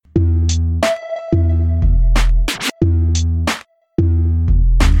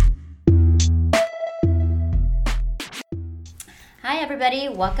everybody.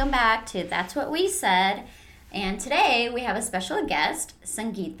 Welcome back to That's What We Said. And today we have a special guest,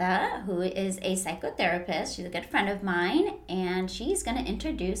 Sangeeta, who is a psychotherapist. She's a good friend of mine, and she's going to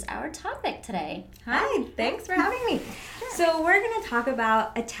introduce our topic today. Hi, thanks for having me. So we're going to talk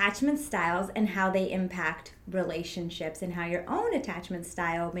about attachment styles and how they impact relationships and how your own attachment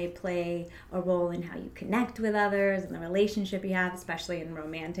style may play a role in how you connect with others and the relationship you have, especially in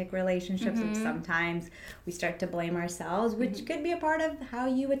romantic relationships. And sometimes we start to blame ourselves, which could be a part of how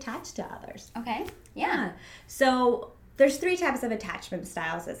you attach to others. Okay, yeah. So there's 3 types of attachment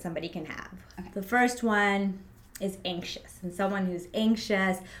styles that somebody can have. Okay. The first one is anxious, and someone who's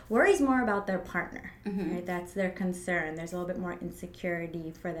anxious worries more about their partner, right? That's their concern. There's a little bit more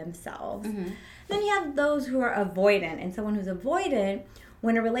insecurity for themselves. Then you have those who are avoidant, and someone who's avoidant,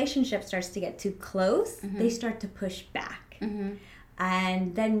 when a relationship starts to get too close, they start to push back.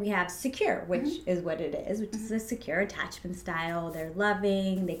 And then we have secure, which is what it is, which is a secure attachment style. They're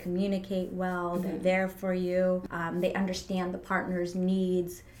loving, they communicate well, they're there for you, they understand the partner's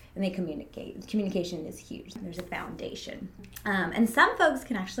needs, and they communicate. Communication is huge. There's a foundation. And some folks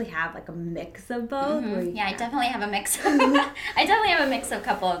can actually have like a mix of both. Yeah, I definitely have a mix. I definitely have a mix of a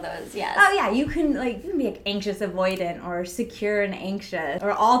couple of those, yes. Oh yeah, you can be like anxious avoidant or secure and anxious,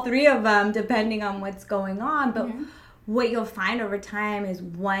 or all 3 of them depending on what's going on. But what you'll find over time is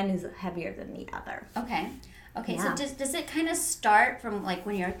one is heavier than the other. Okay, yeah. So does it kind of start from like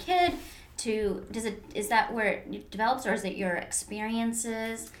when you're a kid is that where it develops, or is it your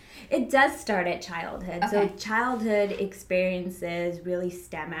experiences? It does start at childhood. Okay. So childhood experiences really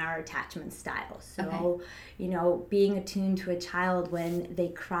stem our attachment styles. So, being attuned to a child when they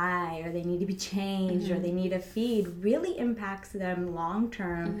cry or they need to be changed or they need a feed really impacts them long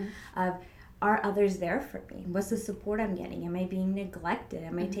term of, are others there for me? What's the support I'm getting? Am I being neglected?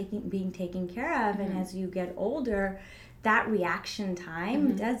 Am I being taken care of? And as you get older, that reaction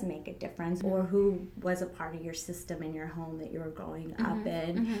time does make a difference. Or who was a part of your system in your home that you were growing up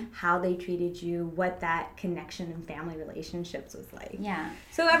in, how they treated you, what that connection and family relationships was like. Yeah.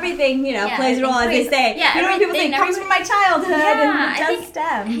 So everything, plays a role, as they say. Yeah, People say it comes from my childhood, and it does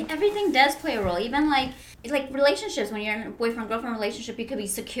stem. Everything does play a role. Even like relationships, when you're in a boyfriend-girlfriend relationship, you could be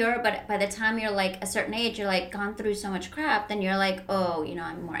secure, but by the time you're like a certain age, you're like gone through so much crap, then you're like, oh,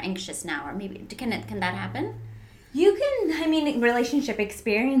 I'm more anxious now. Or maybe, can that happen? You can, relationship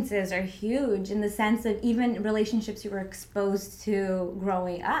experiences are huge in the sense of even relationships you were exposed to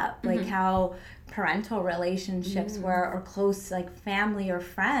growing up, like how parental relationships were, or close like family or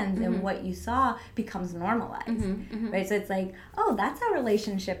friends, and what you saw becomes normalized, right? So it's like, oh, that's how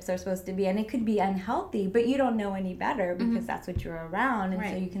relationships are supposed to be, and it could be unhealthy, but you don't know any better because that's what you're around, and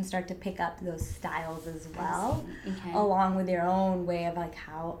so you can start to pick up those styles as well, along with your own way of like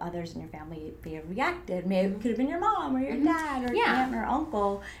how others in your family may have reacted. Maybe it could have been your mom or your dad or your aunt or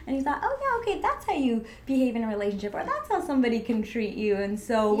uncle, and you thought, oh yeah, okay, that's how you behave in a relationship, or that's how somebody can treat you. And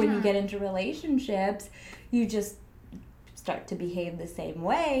so when you get into relationships, you just start to behave the same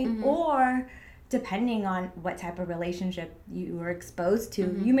way, or depending on what type of relationship you were exposed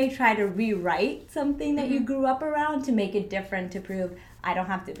to, you may try to rewrite something that you grew up around to make it different, to prove I don't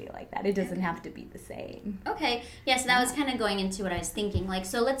have to be like that. It doesn't have to be the same. Okay. Yeah, so that was kind of going into what I was thinking. Like,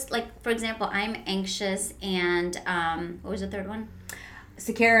 so let's, like, for example, I'm anxious and, what was the third one?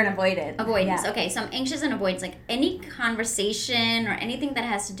 Secure and avoidant. Avoidance. Yeah. Okay, so I'm anxious and avoidance. Like, any conversation or anything that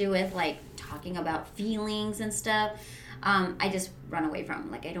has to do with, like, talking about feelings and stuff, I just run away from.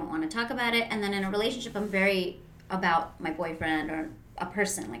 Like, I don't want to talk about it. And then in a relationship, I'm very about my boyfriend or a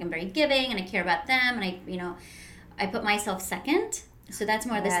person. Like, I'm very giving and I care about them, and I put myself second. So that's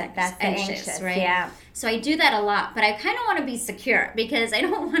more that's anxious, right? Yeah. So I do that a lot, but I kind of want to be secure because I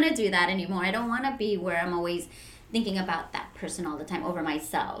don't want to do that anymore. I don't want to be where I'm always thinking about that person all the time over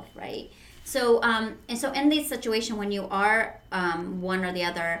myself, right? So, and so in this situation, when you are one or the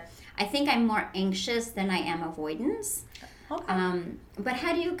other, I think I'm more anxious than I am avoidance. Okay. But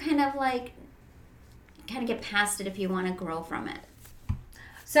how do you kind of get past it if you want to grow from it?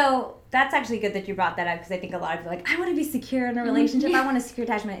 So that's actually good that you brought that up, because I think a lot of people are like, I want to be secure in a relationship. I want a secure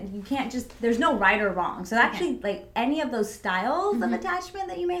attachment. You can't there's no right or wrong. So actually, like any of those styles of attachment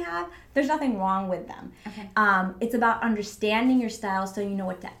that you may have, there's nothing wrong with them. Okay. It's about understanding your style so you know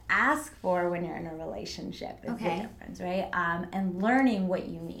what to ask for when you're in a relationship is the difference, right? And learning what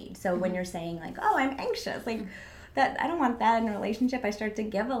you need. So when you're saying like, oh, I'm anxious, like that, I don't want that in a relationship. I start to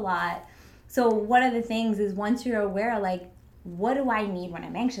give a lot. So one of the things is, once you're aware, like, what do I need when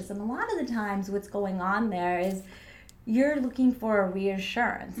I'm anxious? And a lot of the times what's going on there is you're looking for a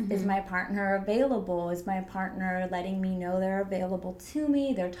reassurance. Is my partner available? Is my partner letting me know they're available to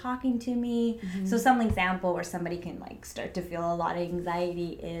me? They're talking to me. So some example where somebody can like start to feel a lot of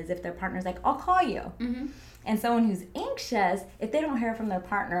anxiety is if their partner's like, I'll call you. And someone who's anxious, if they don't hear from their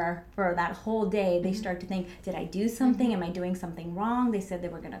partner for that whole day, they start to think, did I do something? Am I doing something wrong? They said they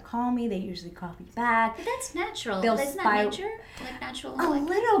were going to call me. They usually call me back. But that's natural. They'll Isn't that nature? Like natural? A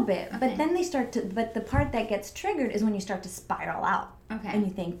little bit. But then they start to, but the part that gets triggered is when you start to spiral out. And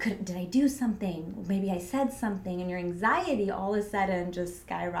you think, did I do something? Maybe I said something. And your anxiety all of a sudden just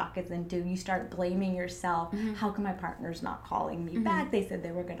skyrockets into, you start blaming yourself. How come my partner's not calling me back? They said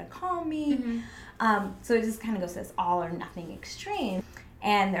they were going to call me. So it just kind of goes to this all or nothing extreme.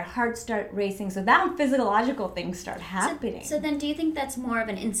 And their hearts start racing. So that physiological things start happening. So then do you think that's more of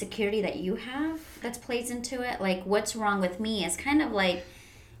an insecurity that you have that plays into it? Like, what's wrong with me is kind of like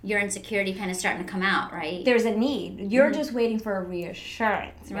your insecurity kind of starting to come out, right? There's a need. You're just waiting for a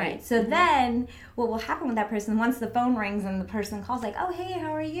reassurance, right? So then what will happen with that person, once the phone rings and the person calls like, oh, hey,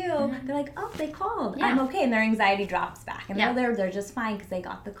 how are you? They're like, oh, they called. I'm okay. And their anxiety drops back. And they're just fine because they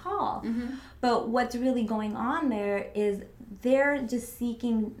got the call. But what's really going on there is they're just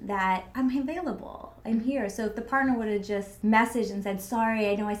seeking that I'm available. I'm here. So if the partner would have just messaged and said, sorry,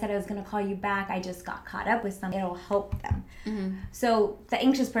 I know I said I was going to call you back. I just got caught up with something. It'll help them. So the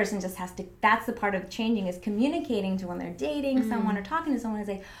anxious person just has to, that's the part of changing, is communicating to when they're dating someone or talking to someone and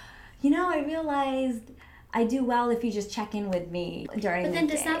say, you know, I realized I do well if you just check in with me during the day. But then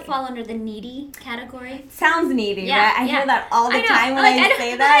does that fall under the needy category? Sounds needy, right? I hear that all the time when I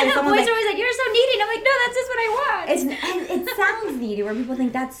say that. I know, boys are always like, you're so needy. And I'm like, no, that's just what I want. And it sounds needy, where people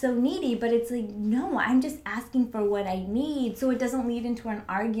think that's so needy, but it's like, no, I'm just asking for what I need, so it doesn't lead into an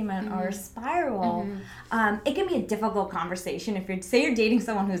argument or a spiral. It can be a difficult conversation if you're dating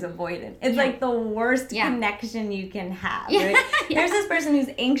someone who's avoidant. It's like the worst connection you can have, right? There's this person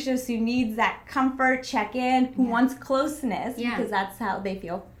who's anxious, who needs that comfort, check-in, who wants closeness, because that's how they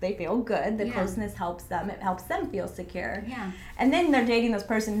feel. They feel good. The closeness helps them. It helps them feel secure. And then they're dating this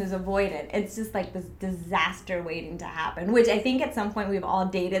person who's avoidant. It's just like this disaster waiting to happen, which I think at some point we've all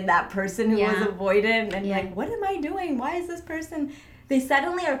dated that person who was avoidant and like, what am I doing? Why is this person... They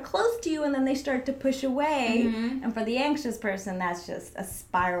suddenly are close to you and then they start to push away. And for the anxious person, that's just a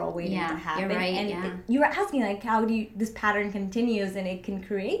spiral waiting to happen. You're right, and you were asking, like, how do you, this pattern continues, and it can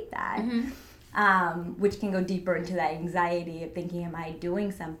create that. Which can go deeper into that anxiety of thinking, am I doing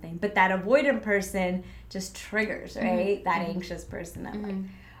something? But that avoidant person just triggers, right? That anxious person that like,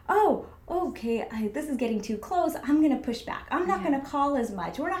 oh, okay, this is getting too close. I'm going to push back. I'm not going to call as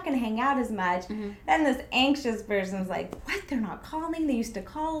much. We're not going to hang out as much. Then this anxious person's like, what? They're not calling? They used to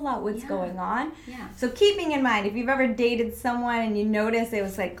call a lot. What's going on? So keeping in mind, if you've ever dated someone and you notice it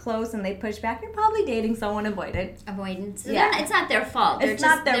was like close and they push back, you're probably dating someone avoidant. Avoidance. So it's not their fault. It's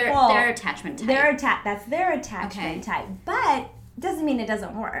not their fault. Their attachment type. That's their attachment type. But doesn't mean it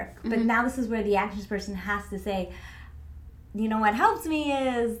doesn't work. But now this is where the anxious person has to say, you know, what helps me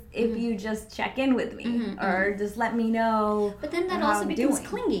is if you just check in with me or just let me know. But then that also becomes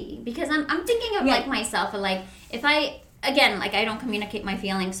clingy, because I'm thinking of like myself, or like if I, again, like I don't communicate my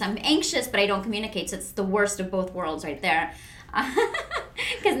feelings, so I'm anxious but I don't communicate, so it's the worst of both worlds right there.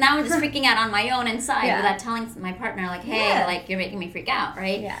 Because now I'm just freaking out on my own inside without telling my partner, like, hey, like you're making me freak out,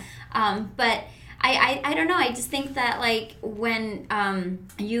 right? But I don't know. I just think that, like, when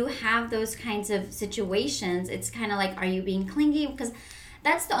you have those kinds of situations, it's kind of like, are you being clingy? Because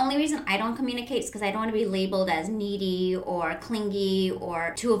that's the only reason I don't communicate, is because I don't want to be labeled as needy or clingy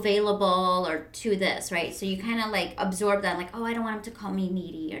or too available or too this, right? So you kind of, like, absorb that, like, oh, I don't want him to call me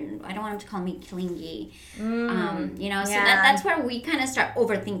needy, or I don't want him to call me clingy. You know, so that's where we kind of start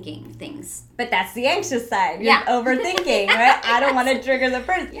overthinking things. But that's the anxious side. You're overthinking, right? I don't want to trigger the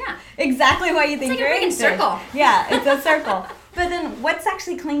person. Exactly why you think you're anxious. It's like a circle. It's a circle. But then what's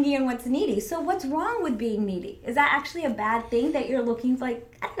actually clingy and what's needy? So what's wrong with being needy? Is that actually a bad thing that you're looking for? Like,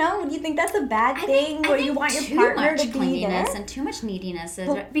 I don't know. Do you think that's a bad thing where you want your partner to be there? And too much neediness is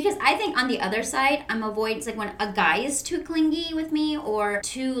because I think on the other side, I'm avoiding, it's like when a guy is too clingy with me, or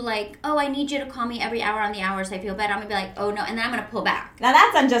too like, oh, I need you to call me every hour on the hour so I feel better. I'm gonna be like, oh no, and then I'm gonna pull back. Now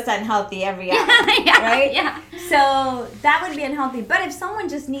that's just unhealthy every hour, right? So that would be unhealthy. But if someone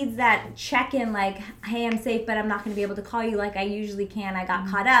just needs that check-in, like, hey, I'm safe, but I'm not gonna be able to call you like I usually can. I got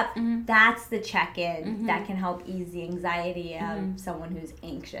caught up. That's the check-in that can help ease the anxiety of someone who's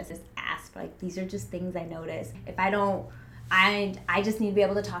anxious. Just ask, like, these are just things I notice. If I don't I just need to be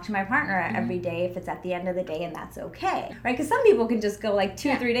able to talk to my partner every day if it's at the end of the day, and that's okay, right? Because some people can just go like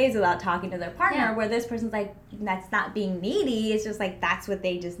 2 or 3 days without talking to their partner, where this person's like, that's not being needy. It's just like that's what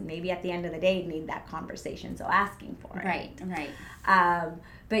they just maybe at the end of the day need that conversation, so asking for it. Right.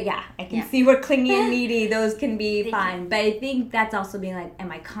 But yeah, I can see where clingy and needy, those can be fine. But I think that's also being like,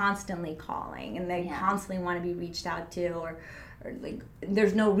 am I constantly calling? And they constantly want to be reached out to, or like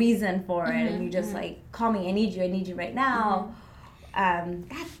there's no reason for it, and you just like, call me, I need you right now.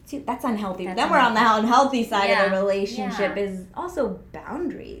 That's unhealthy. Then we're on the unhealthy side of the relationship is also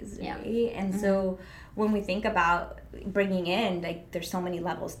boundaries, right? And so when we think about bringing in, like, there's so many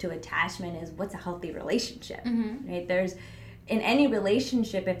levels to attachment, is what's a healthy relationship, right? There's, in any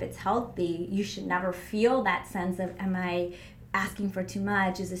relationship, if it's healthy, you should never feel that sense of, am I asking for too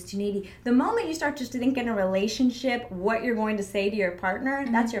much? Is this too needy? The moment you start just to think in a relationship what you're going to say to your partner,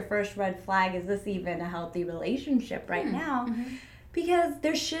 that's your first red flag. Is this even a healthy relationship right now? Because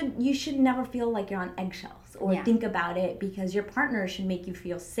you should never feel like you're on eggshells or think about it, because your partner should make you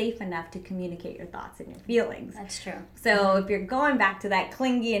feel safe enough to communicate your thoughts and your feelings. That's true. So if you're going back to that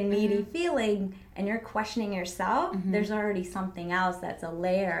clingy and needy feeling and you're questioning yourself, there's already something else that's a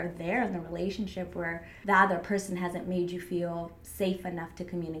layer there in the relationship where the other person hasn't made you feel safe enough to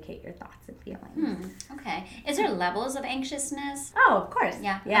communicate your thoughts and feelings. Okay. Is there levels of anxiousness? Oh, of course.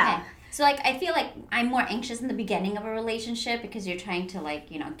 Yeah. Okay. So, like, I feel like I'm more anxious in the beginning of a relationship because you're trying to, like,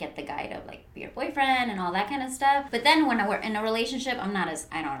 you know, get the guy to, like, be your boyfriend and all that kind of stuff. But then when we're in a relationship, I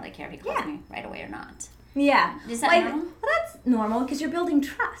don't really care if he calls me right away or not. Yeah. Is that normal? Well, that's normal because you're building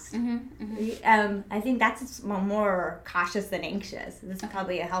trust. I think that's more cautious than anxious. This is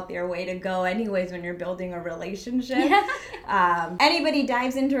probably a healthier way to go anyways when you're building a relationship. Anybody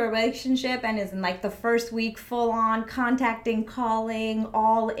dives into a relationship and is in like the first week full on contacting, calling,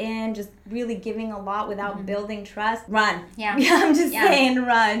 all in, just really giving a lot without building trust, run. I'm just saying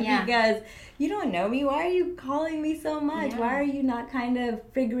run because you don't know me. Why are you calling me so much? Why are you not kind of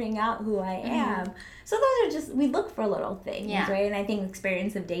figuring out who I am? So those are just, we look for little things, right? And I think the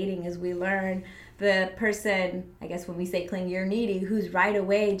experience of dating is we learn the person, I guess when we say clingy or needy, who's right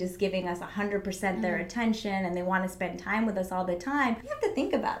away just giving us 100% their attention and they want to spend time with us all the time. You have to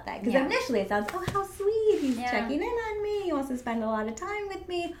think about that because initially it sounds, oh, how sweet. He's checking in on me. He wants to spend a lot of time with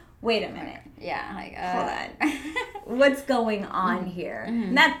me. Wait a minute. Hold on. What's going on here?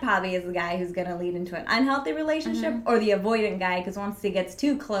 And that probably is the guy who's going to lead into an unhealthy relationship or the avoidant guy, because once he gets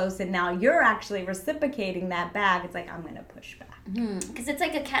too close and now you're actually reciprocating that back, it's like, I'm going to push back. Because it's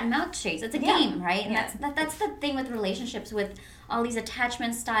like a cat and mouse chase. It's a game, right? And that's the thing with relationships, with all these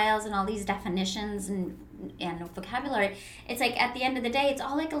attachment styles and all these definitions and vocabulary. It's like at the end of the day, it's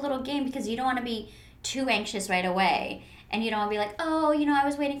all like a little game because you don't want to be too anxious right away. And you don't want to be like, oh, you know, I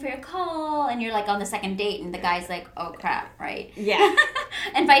was waiting for your call. And you're like on the second date and the guy's like, oh, crap, right? Yeah.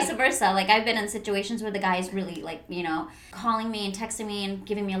 And vice versa. Like I've been in situations where the guy is really like, you know, calling me and texting me and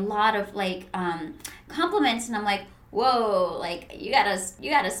giving me a lot of like compliments. And I'm like, whoa, like you gotta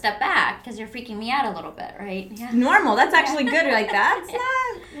step back because you're freaking me out a little bit, right? Yeah. Normal. That's actually good. You're like, that's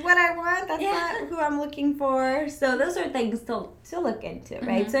not what I want. That's not who I'm looking for. So those are things to look into,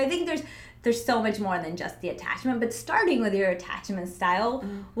 right? So I think there's so much more than just the attachment, but starting with your attachment style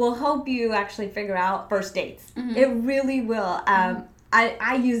will help you actually figure out first dates. It really will.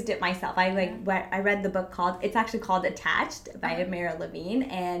 I used it myself. I read the book it's actually called Attached by Amira Levine,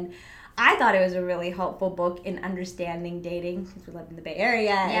 and I thought it was a really helpful book in understanding dating because we live in the Bay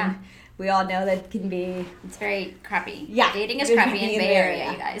Area and we all know that can be... It's very crappy. Yeah. Dating is crappy in Bay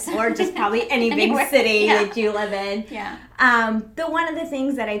Area, you guys. Or just probably any big city that you live in. Yeah. One of the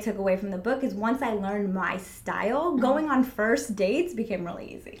things that I took away from the book is once I learned my style, going on first dates became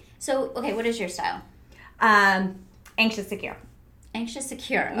really easy. So, okay, what is your style? Anxious, secure. Anxious,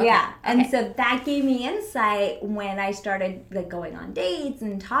 secure. Okay. Yeah. And so that gave me insight when I started like going on dates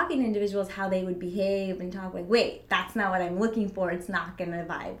and talking to individuals how they would behave and talk like, wait, that's not what I'm looking for. It's not going to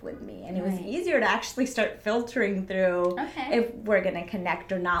vibe with me. And it was easier to actually start filtering through if we're going to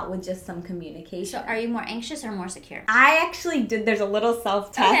connect or not with just some communication. So are you more anxious or more secure? I actually did. There's a little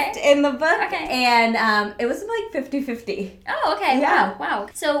self-test in the book. And it was like 50-50. Oh, okay. Yeah. Wow.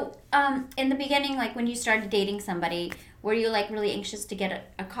 So in the beginning, like when you started dating somebody, were you like really anxious to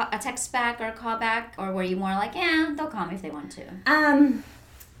get a text back or a call back, or were you more like, they'll call me if they want to?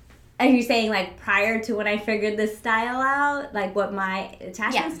 Are you saying like prior to when I figured this style out, like what my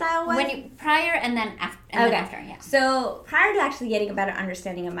attachment style was? Prior and then after. Yeah. So prior to actually getting a better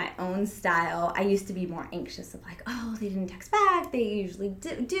understanding of my own style, I used to be more anxious of like, oh, they didn't text back. They usually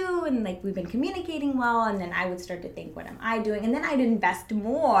do, and like we've been communicating well. And then I would start to think, what am I doing? And then I'd invest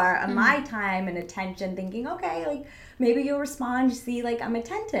more of my time and attention, thinking, okay, like maybe you'll respond. You see, like I'm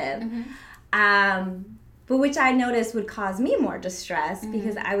attentive. But which I noticed would cause me more distress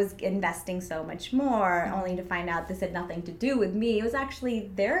because I was investing so much more, only to find out this had nothing to do with me. It was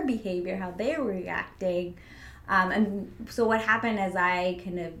actually their behavior, how they were reacting. And so what happened as I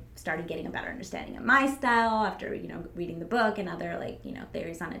kind of started getting a better understanding of my style after, you know, reading the book and other, like, you know,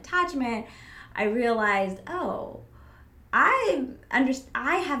 theories on attachment, I realized, oh, I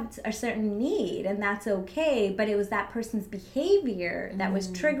have a certain need, and that's okay, but it was that person's behavior that was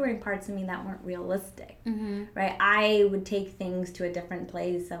triggering parts of me that weren't realistic, right? I would take things to a different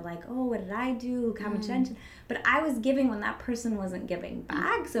place of like, oh, what did I do? How much attention? But I was giving when that person wasn't giving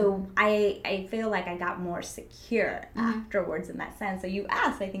back, so I feel like I got more secure afterwards in that sense. So you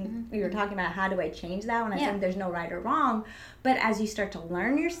asked, I think we were talking about how do I change that, when I think there's no right or wrong, but as you start to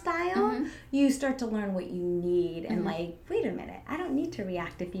learn your style, you start to learn what you need, and like, wait a minute, I don't need to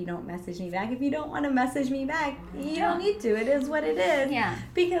react if you don't message me back. If you don't want to message me back, you don't need to. It is what it is. Yeah.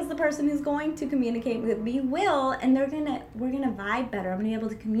 Because the person who's going to communicate with me will, and we're gonna vibe better. I'm gonna be able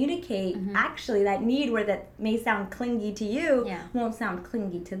to communicate actually that need where that may sound clingy to you won't sound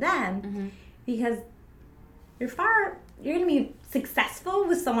clingy to them, because you're gonna be successful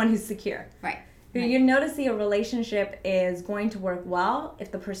with someone who's secure. Right. You notice a relationship is going to work well if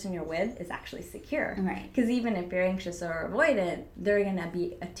the person you're with is actually secure. Right. Because even if you're anxious or avoidant, they're going to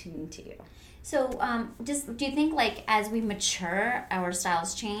be attuned to you. So, do you think, like, as we mature, our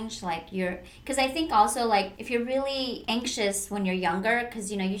styles change? Like, because I think also, like, if you're really anxious when you're younger,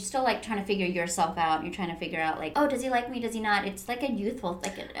 because, you know, you're still, like, trying to figure yourself out. You're trying to figure out, like, oh, does he like me? Does he not? It's, like, a youthful,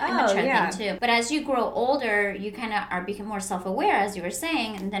 like, a mature thing, too. But as you grow older, you kind of become more self-aware, as you were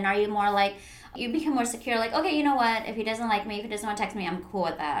saying. And then are you more, like, you become more secure, like, okay, you know what, if he doesn't like me, if he doesn't want to text me, I'm cool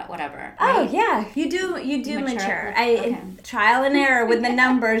with that, whatever. Right? Oh, yeah, you do mature. Trial and error with the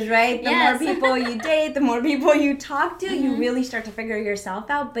numbers, right? The more people you date, the more people you talk to, you really start to figure yourself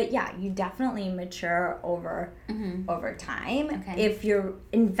out. But yeah, you definitely mature over time if you're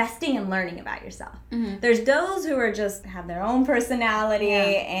investing in learning about yourself. There's those who are just have their own personality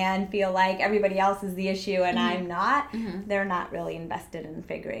and feel like everybody else is the issue and I'm not. They're not really invested in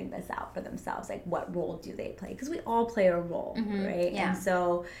figuring this out for themselves. Like, what role do they play? Because we all play a role, right? Yeah. And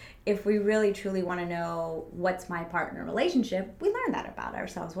so if we really truly want to know what's my part in a relationship, we learn that about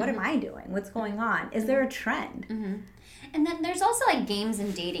ourselves. What am I doing? What's going on? Is there a trend? And then there's also, like, games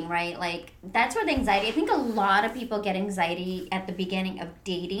and dating, right? Like, that's where the anxiety, I think a lot of people get anxiety at the beginning of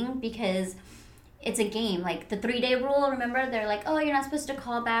dating because it's a game. Like, the 3-day rule, remember? They're like, oh, you're not supposed to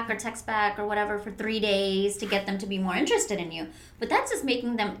call back or text back or whatever for 3 days to get them to be more interested in you. But that's just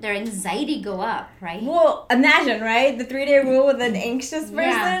making their anxiety go up, right? Well, imagine, right? The 3-day rule with an anxious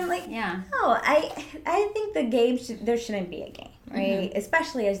person. No, I think the game, there shouldn't be a game, right?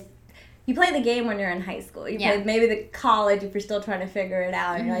 Especially as you play the game when you're in high school. You play maybe the college if you're still trying to figure it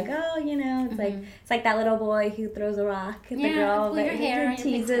out. And you're like, oh, you know, it's like that little boy who throws a rock at the girl that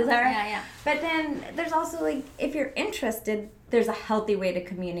teases her. Yeah. But then there's also, like, if you're interested, there's a healthy way to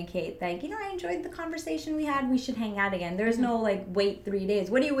communicate. Like, you know, I enjoyed the conversation we had. We should hang out again. There's no, like, wait 3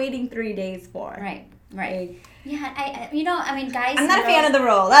 days. What are you waiting 3 days for? Right. Like, yeah, I mean, guys... I'm not a fan of the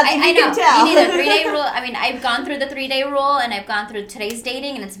rule. That's I know. Can tell. Me neither. 3-day rule, I mean, I've gone through the 3-day rule, and I've gone through today's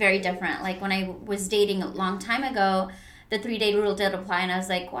dating, and it's very different. Like, when I was dating a long time ago, the 3-day rule did apply, and I was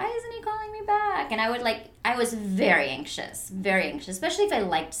like, why isn't he calling me back? And I was very anxious, especially if I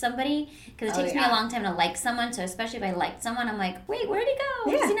liked somebody, because it takes me a long time to like someone, so especially if I liked someone, I'm like, wait, where'd he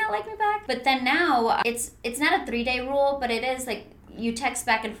go? Does he not like me back? But then now, it's not a 3-day rule, but it is, like, you text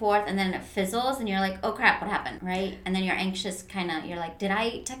back and forth and then it fizzles and you're like, oh crap, what happened, right? And then you're anxious, you're like, did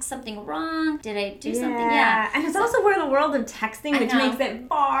I text something wrong? Did I do something? Yeah. And it's also we're in a world of texting, which makes it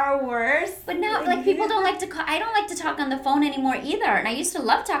far worse. But now, like, people don't like to call. I don't like to talk on the phone anymore either. And I used to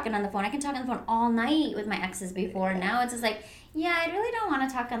love talking on the phone. I can talk on the phone all night with my exes before. Now it's just like, yeah, I really don't want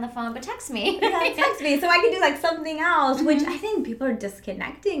to talk on the phone, but text me. Text me so I can do, like, something else, which I think people are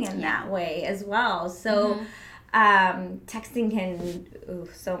disconnecting in that way as well. So... texting can,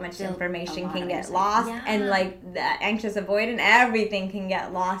 so much information can get lost, and like the anxious avoidant, everything can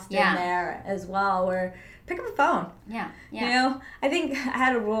get lost in there as well, where pick up a phone. You know, I think I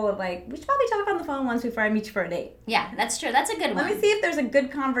had a rule of, like, we should probably talk on the phone once before I meet you for a date. Yeah, that's true. That's a good one. Let me see if there's a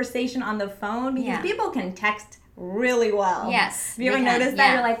good conversation on the phone, because people can text really well. Yes. Have you ever noticed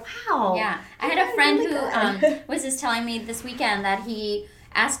that? You're like, wow. Yeah. I had a friend who was just telling me this weekend that he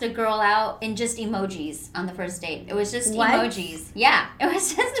asked a girl out in just emojis on the first date. It was just emojis. Yeah. It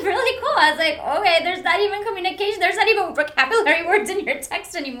was just really cool. I was like, okay, there's not even communication. There's not even vocabulary words in your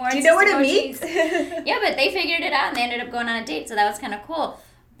text anymore. Do you know where to meet? Yeah, but they figured it out and they ended up going on a date, so that was kind of cool.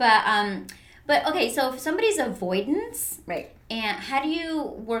 But okay, so if somebody's avoidance, right? And how do you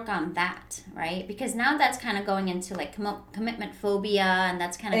work on that, right? Because now that's kind of going into like commitment phobia, and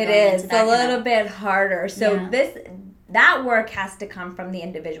that's kind of it's a little bit harder. So that work has to come from the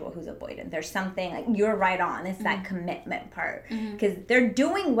individual who's avoidant. There's something like you're right on. It's that commitment part because they're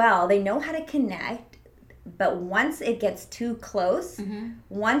doing well. They know how to connect. But once it gets too close,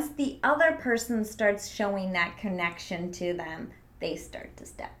 once the other person starts showing that connection to them, they start to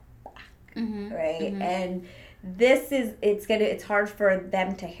step back, right? And it's hard for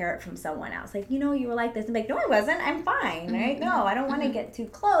them to hear it from someone else. Like, you were like this. And like, no, I wasn't. I'm fine, right? No, I don't want to get too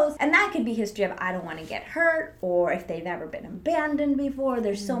close. And that could be history of I don't want to get hurt, or if they've ever been abandoned before.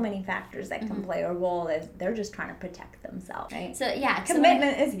 There's so many factors that can play a role if they're just trying to protect themselves, right? So, yeah.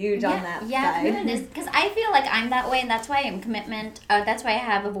 Commitment is huge on that side. Yeah, commitment is, because I feel like I'm that way, and that's why I'm commitment. That's why I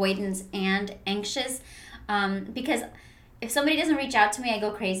have avoidance and anxious, because if somebody doesn't reach out to me, I go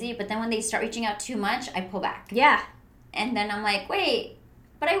crazy. But then when they start reaching out too much, I pull back. Yeah. And then I'm like, wait,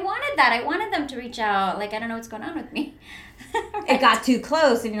 but I wanted that. I wanted them to reach out. Like, I don't know what's going on with me. Right? It got too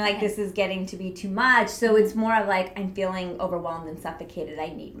close, and you're like, this is getting to be too much. So it's more of like, I'm feeling overwhelmed and suffocated. I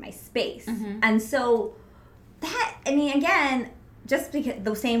need my space. And so that, again, just because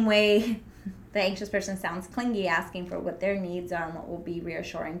the same way the anxious person sounds clingy, asking for what their needs are and what will be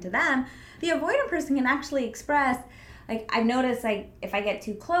reassuring to them, the avoidant person can actually express, like, I've noticed, like, if I get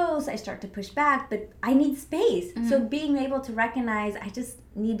too close, I start to push back, but I need space. So being able to recognize, I just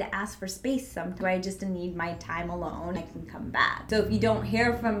need to ask for space sometimes. I just need my time alone. I can come back. So if you don't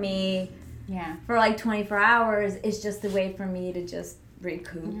hear from me for, like, 24 hours, it's just a way for me to just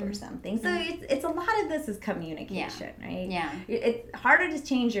recoup or something. So it's a lot of this is communication, right? Yeah. It's harder to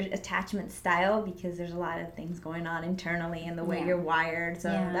change your attachment style because there's a lot of things going on internally in the way you're wired. So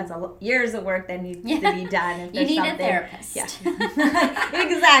that's years of work that needs to be done. If you need a therapist. Yeah.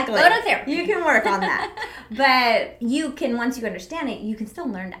 Exactly. Go to therapy. You can work on that. But you can, once you understand it, you can still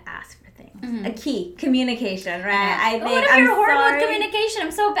learn to ask for things. A key, communication, right? I think what if you're horrible with communication?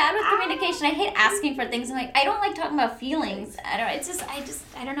 I'm so bad with communication. I hate asking for things. I'm like, I don't like talking about feelings. I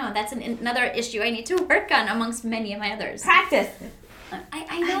don't know. That's another issue I need to work on amongst many of my others. Practice.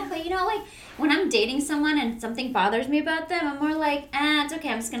 I know, but like when I'm dating someone and something bothers me about them, I'm more like, it's okay.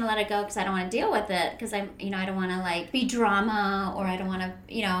 I'm just gonna let it go because I don't want to deal with it because I don't want to like be drama, or I don't want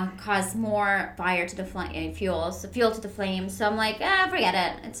to cause more fire to the flame, fuel to the flame. So I'm like, forget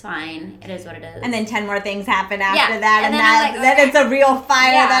it. It's fine. It is what it is. And then 10 more things happen after that, and then it's a real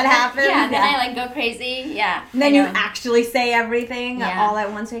fire that happens. Then I like go crazy. Yeah. And then you actually say everything all at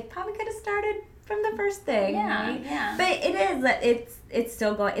once. Like, probably could have started from the first thing. Right? Yeah. But it is it's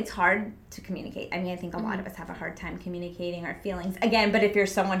still going. It's hard to communicate. I think a lot of us have a hard time communicating our feelings. Again, but if you're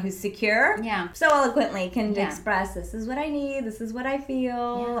someone who's secure, so eloquently can express, this is what I need, this is what I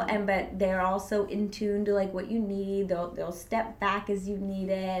feel, but they're also in tune to like what you need. They'll step back as you need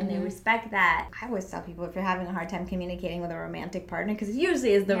it, and they respect that. I always tell people, if you're having a hard time communicating with a romantic partner, because it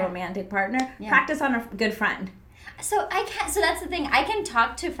usually is the romantic partner, practice on a good friend. So that's the thing. I can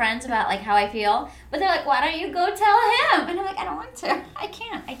talk to friends about like how I feel, but they're like, "Why don't you go tell him?" And I'm like, "I don't want to. I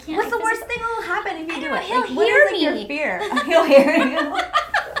can't. What's the worst thing that will happen if you do it? He'll hear me. What is your fear? He'll hear you.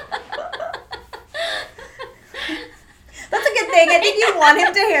 That's a good thing. I think you want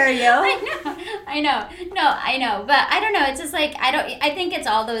him to hear you. I know. No, I know. But I don't know. It's just like, I think it's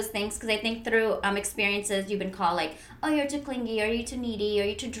all those things, because I think through experiences you've been called like, oh, you're too clingy, or you're too needy, or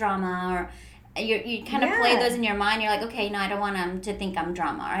you're too drama, or you kind of play those in your mind. You're like, okay, no, I don't want him to think I'm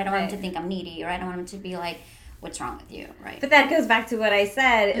drama, or I don't want him to think I'm needy, or I don't want him to be like, what's wrong with you, right? But that goes back to what I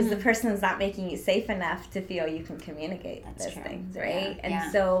said, is the person is not making you safe enough to feel you can communicate those things, right?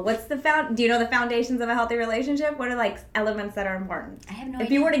 So what's do you know the foundations of a healthy relationship? What are like elements that are important? I have no idea.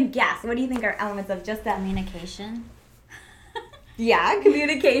 If you were to guess, what do you think are elements of just that? Communication. Yeah,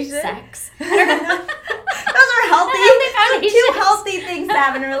 communication. Sex. Those are healthy. Two healthy things to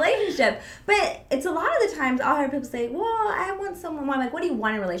have in a relationship. But it's a lot of the times I'll hear people say, well, I want someone. I'm like, what do you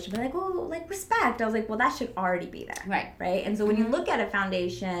want in a relationship? They're like, well, like respect. I was like, well, that should already be there. Right? And so when you look at a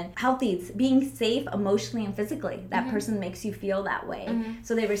foundation, healthy, it's being safe emotionally and physically. That person makes you feel that way.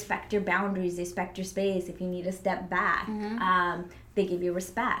 So they respect your boundaries, they respect your space if you need to step back. they give you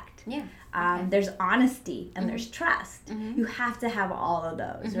respect. Yeah. There's honesty and there's trust. You have to have all of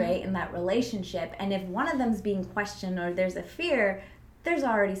those, right, in that relationship. And if one of them's being questioned or there's a fear, there's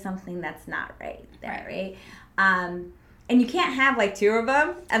already something that's not right there, right? And you can't have like two of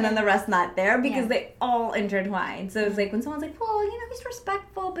them and then the rest not there because they all intertwine. So it's like when someone's like, well, he's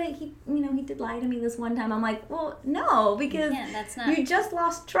respectful, but he did lie to me this one time. I'm like, well, no, because that's not... you just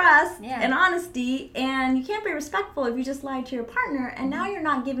lost trust and honesty, and you can't be respectful if you just lied to your partner, and now you're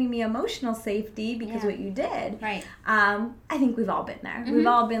not giving me emotional safety because what you did. Right. I think we've all been there. We've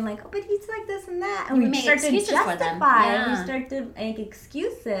all been like, oh, but he's like this and that. And we start to justify and we start to make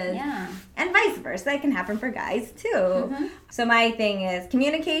excuses. Yeah. And vice versa. That can happen for guys too. So my thing is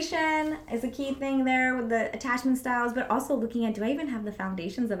communication is a key thing there with the attachment styles, but also looking at, do I even have the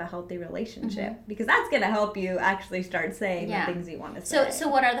foundations of a healthy relationship? Because that's going to help you actually start saying the things you want to say. So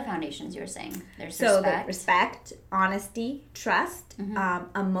what are the foundations you were saying? There's respect, honesty, trust,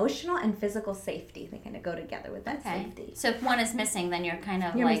 emotional and physical safety. They kind of go together with that safety. So if one is missing, then you're kind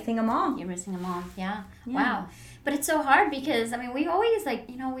of missing them all. You're missing them all. Yeah. Wow. But it's so hard because, we always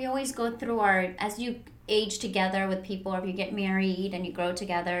we always go through as you age together with people, or if you get married and you grow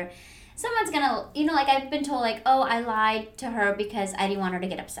together, someone's gonna, I've been told, oh, I lied to her because I didn't want her to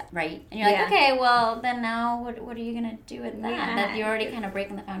get upset, right? And you're like, okay, well, then now what are you gonna do with that? That you're already kind of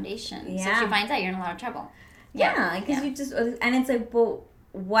breaking the foundation. So if she finds out, you're in a lot of trouble. Because you just, and it's like, well,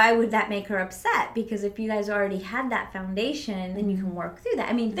 why would that make her upset? Because if you guys already had that foundation, then you can work through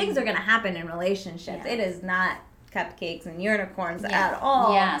that. Things are gonna happen in relationships. It is not cupcakes and unicorns at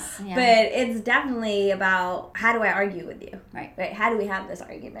all. But it's definitely about, how do I argue with you? Right? How do we have this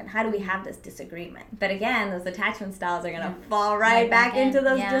argument? How do we have this disagreement? But again, those attachment styles are going to fall right back into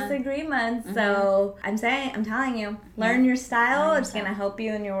those disagreements. So I'm telling you, learn your style. It's going to help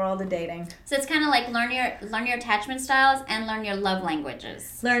you in your world of dating. So it's kind of like learn your attachment styles and learn your love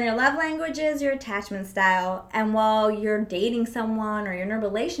languages. Learn your love languages, your attachment style, and while you're dating someone or you're in a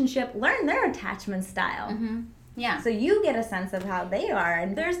relationship, learn their attachment style. Yeah. So you get a sense of how they are,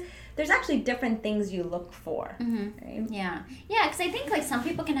 and there's actually different things you look for. Right? Yeah. Yeah, because I think some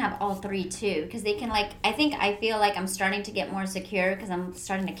people can have all three too, because they can I feel like I'm starting to get more secure because I'm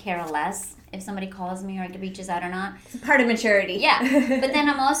starting to care less if somebody calls me or reaches out or not. It's part of maturity. Yeah. But then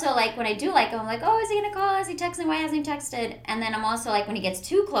I'm also when I do him, I'm like, oh, is he going to call? Is he texting? Why hasn't he texted? And then I'm also when he gets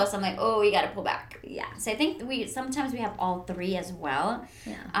too close, I'm like, oh, you got to pull back. Yeah. So I think sometimes we have all three as well.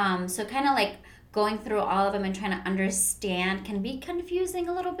 Yeah. So kind of going through all of them and trying to understand can be confusing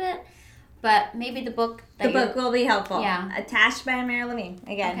a little bit, but maybe the book will be helpful. Yeah. Attached by Mary Levine.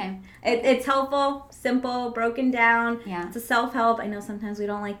 Again, it's helpful, simple, broken down. Yeah. It's a self-help. I know sometimes we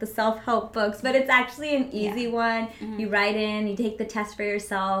don't like the self-help books, but it's actually an easy one. You write in, you take the test for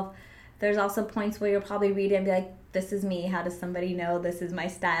yourself. There's also points where you'll probably read it and be like, this is me. How does somebody know this is my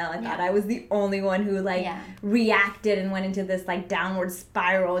style? I thought I was the only one who reacted and went into this downward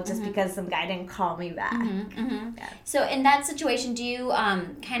spiral just because some guy didn't call me back. Yeah. So in that situation, do you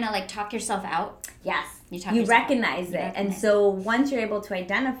kind of talk yourself out? Yes. You recognize it. And so once you're able to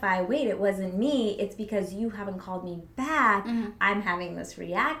identify, wait, it wasn't me, it's because you haven't called me back, I'm having this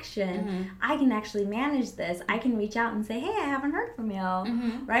reaction, I can actually manage this. I can reach out and say, hey, I haven't heard from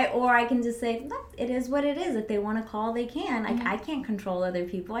you, right? Or I can just say, look, it is what it is. If they want to call, they can. I can't control other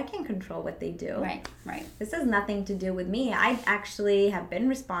people. I can't control what they do. Right. This has nothing to do with me. I actually have been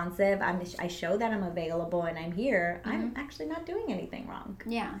responsive. I show that I'm available and I'm here. I'm actually not doing anything wrong.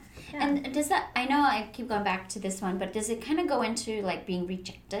 Yeah. And does that, I know I keep going back to this one, but does it kind of go into being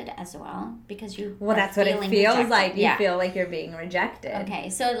rejected as well? Because that's what it feels rejected. Like. You feel like you're being rejected. Okay.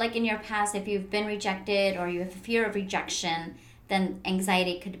 So in your past, if you've been rejected or you have a fear of rejection, then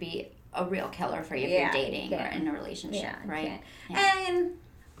anxiety could be a real killer for you if you're dating or in a relationship, right? Yeah. And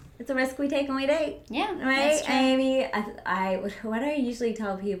it's a risk we take when we date. Yeah, right. What I usually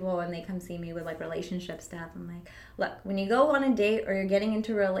tell people when they come see me with relationship stuff, I'm like, look, when you go on a date or you're getting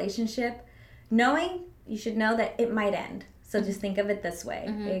into a relationship, you should know that it might end. So just think of it this way.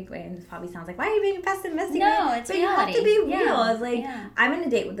 And it probably sounds like, why are you being pessimistic? No, it's reality. You have to be real. It's I'm in a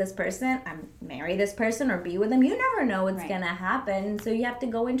date with this person. I'm marry this person or be with them. You never know what's going to happen. So you have to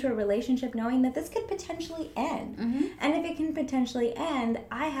go into a relationship knowing that this could potentially end. And if it can potentially end,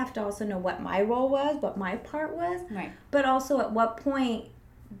 I have to also know what my role was, what my part was. Right. But also at what point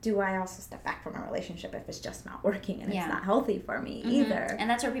do I also step back from a relationship if it's just not working and it's not healthy for me either? And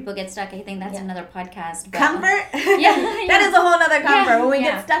that's where people get stuck. I think that's another podcast. But, comfort? That is a whole other comfort. When we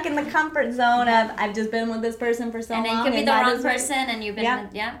get stuck in the comfort zone of, I've just been with this person for so long. And then you could be the wrong person and you've been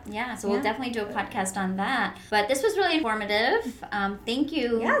with, So we'll definitely do a podcast on that. But this was really informative. Thank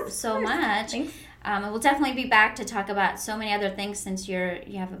you so much. Thanks. And we'll definitely be back to talk about so many other things since you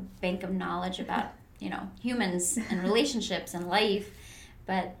have a bank of knowledge about, humans and relationships and life.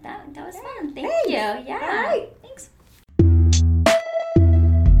 But that was fun. Thank you. Yeah. All right. Thanks.